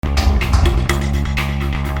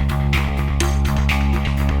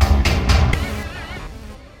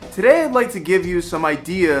Today I'd like to give you some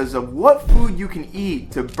ideas of what food you can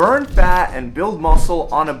eat to burn fat and build muscle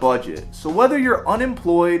on a budget. So whether you're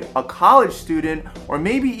unemployed, a college student, or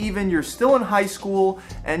maybe even you're still in high school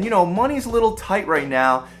and money's a little tight right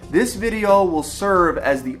now, this video will serve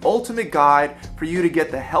as the ultimate guide for you to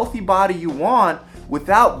get the healthy body you want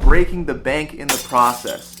without breaking the bank in the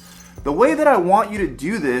process. The way that I want you to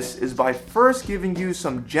do this is by first giving you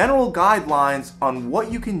some general guidelines on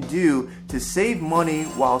what you can do to save money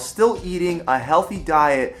while still eating a healthy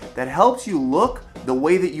diet that helps you look the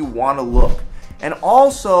way that you want to look. And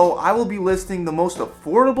also, I will be listing the most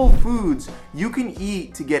affordable foods you can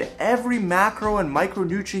eat to get every macro and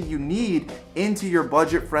micronutrient you need into your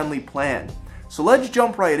budget-friendly plan. So let's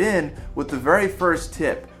jump right in with the very first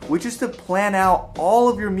tip, which is to plan out all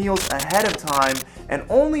of your meals ahead of time and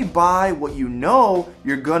only buy what you know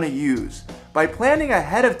you're gonna use. By planning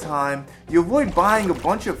ahead of time, you avoid buying a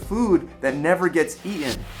bunch of food that never gets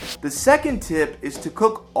eaten. The second tip is to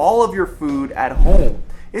cook all of your food at home.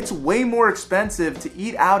 It's way more expensive to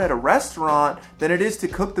eat out at a restaurant than it is to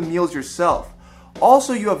cook the meals yourself.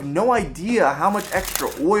 Also, you have no idea how much extra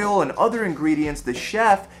oil and other ingredients the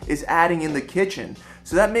chef is adding in the kitchen,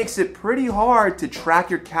 so that makes it pretty hard to track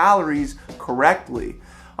your calories correctly.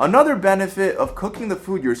 Another benefit of cooking the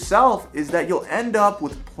food yourself is that you'll end up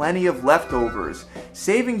with plenty of leftovers,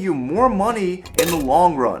 saving you more money in the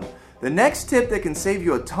long run. The next tip that can save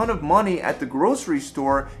you a ton of money at the grocery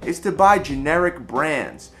store is to buy generic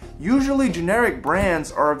brands. Usually generic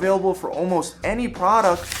brands are available for almost any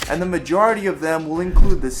product, and the majority of them will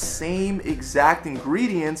include the same exact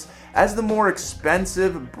ingredients as the more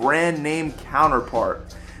expensive brand name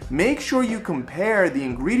counterpart. Make sure you compare the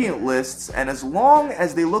ingredient lists, and as long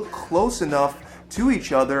as they look close enough to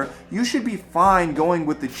each other, you should be fine going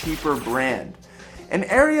with the cheaper brand. An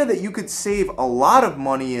area that you could save a lot of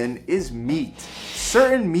money in is meat.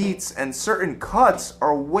 Certain meats and certain cuts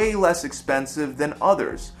are way less expensive than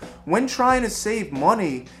others. When trying to save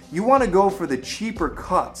money, you want to go for the cheaper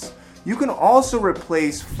cuts. You can also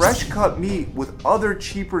replace fresh cut meat with other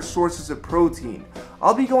cheaper sources of protein.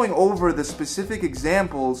 I'll be going over the specific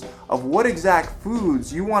examples of what exact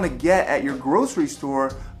foods you want to get at your grocery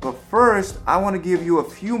store, but first I want to give you a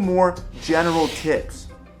few more general tips.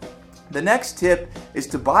 The next tip is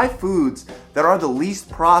to buy foods that are the least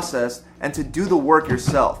processed and to do the work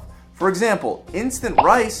yourself. For example, instant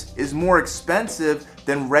rice is more expensive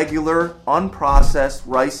than regular unprocessed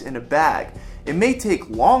rice in a bag. It may take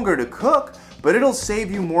longer to cook, but it'll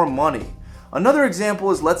save you more money. Another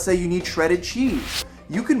example is, let's say you need shredded cheese.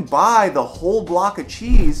 You can buy the whole block of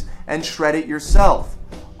cheese and shred it yourself.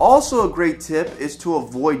 Also, a great tip is to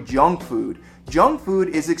avoid junk food. Junk food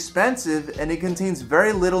is expensive and it contains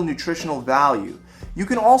very little nutritional value. You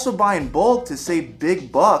can also buy in bulk to save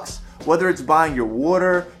big bucks. Whether it's buying your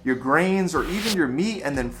water, your grains, or even your meat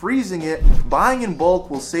and then freezing it, buying in bulk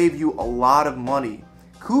will save you a lot of money.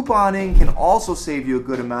 Couponing can also save you a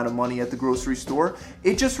good amount of money at the grocery store.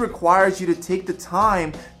 It just requires you to take the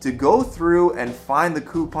time to go through and find the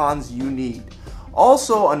coupons you need.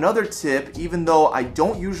 Also, another tip, even though I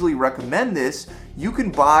don't usually recommend this, you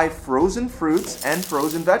can buy frozen fruits and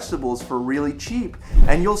frozen vegetables for really cheap,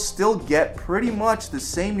 and you'll still get pretty much the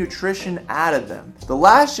same nutrition out of them. The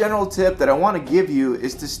last general tip that I want to give you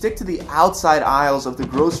is to stick to the outside aisles of the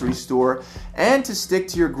grocery store and to stick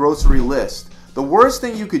to your grocery list. The worst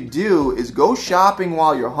thing you could do is go shopping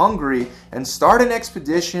while you're hungry and start an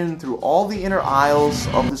expedition through all the inner aisles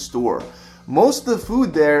of the store. Most of the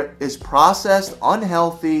food there is processed,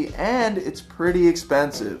 unhealthy, and it's pretty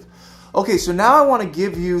expensive. Okay, so now I want to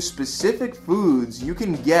give you specific foods you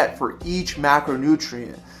can get for each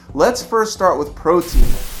macronutrient. Let's first start with protein.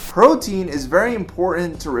 Protein is very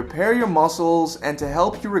important to repair your muscles and to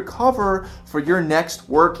help you recover for your next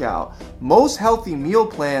workout. Most healthy meal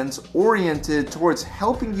plans oriented towards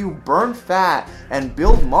helping you burn fat and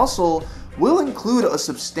build muscle will include a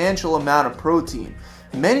substantial amount of protein.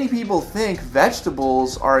 Many people think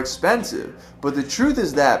vegetables are expensive, but the truth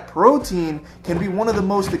is that protein can be one of the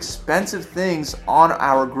most expensive things on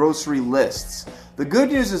our grocery lists. The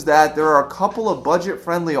good news is that there are a couple of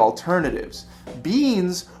budget-friendly alternatives.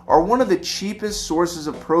 Beans are one of the cheapest sources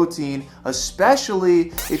of protein, especially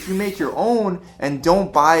if you make your own and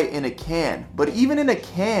don't buy it in a can. But even in a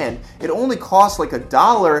can, it only costs like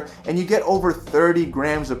 $1 and you get over 30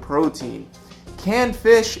 grams of protein. Canned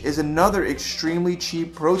fish is another extremely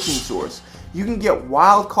cheap protein source. You can get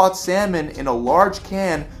wild-caught salmon in a large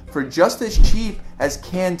can for just as cheap as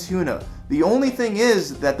canned tuna. The only thing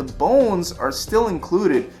is that the bones are still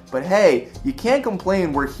included, but hey, you can't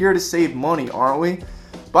complain, we're here to save money, aren't we?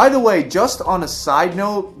 By the way, just on a side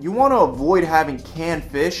note, you want to avoid having canned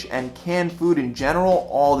fish and canned food in general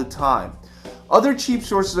all the time. Other cheap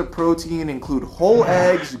sources of protein include whole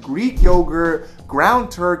eggs, Greek yogurt, ground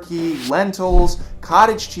turkey, lentils,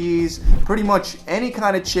 cottage cheese, pretty much any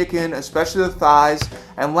kind of chicken, especially the thighs,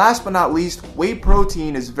 and last but not least, whey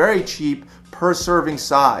protein is very cheap per serving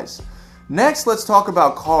size. Next, let's talk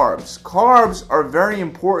about carbs. Carbs are very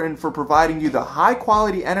important for providing you the high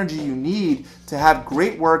quality energy you need to have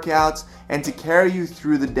great workouts and to carry you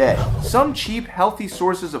through the day. Some cheap, healthy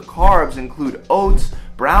sources of carbs include oats,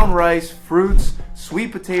 brown rice, fruits,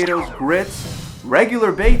 sweet potatoes, grits,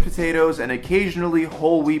 regular baked potatoes, and occasionally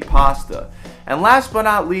whole wheat pasta. And last but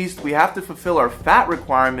not least, we have to fulfill our fat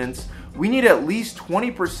requirements. We need at least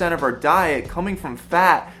 20% of our diet coming from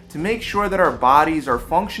fat to make sure that our bodies are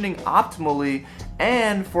functioning optimally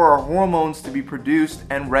and for our hormones to be produced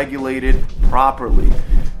and regulated properly.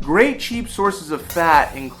 Great cheap sources of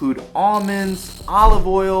fat include almonds, olive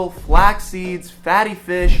oil, flax seeds, fatty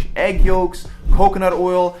fish, egg yolks, coconut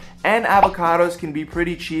oil, and avocados can be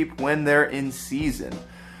pretty cheap when they're in season.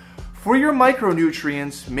 For your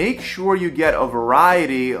micronutrients, make sure you get a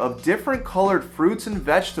variety of different colored fruits and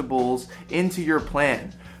vegetables into your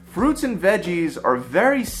plan. Fruits and veggies are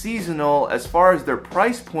very seasonal as far as their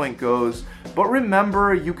price point goes, but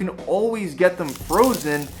remember, you can always get them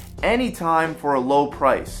frozen anytime for a low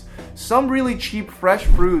price. Some really cheap fresh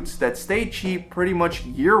fruits that stay cheap pretty much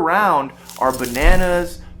year-round are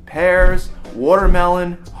bananas, pears,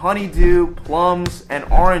 watermelon, honeydew, plums, and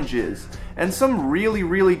oranges. And some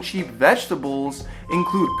really cheap vegetables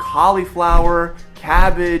include cauliflower,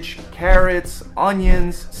 cabbage, carrots,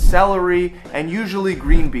 onions, celery, and usually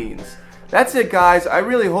green beans. That's it, guys. I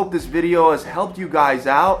really hope this video has helped you guys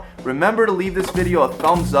out. Remember to leave this video a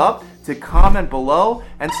thumbs up, to comment below,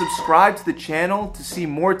 and subscribe to the channel to see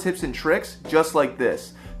more tips and tricks just like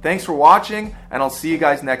this. Thanks for watching, and I'll see you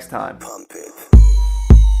guys next time.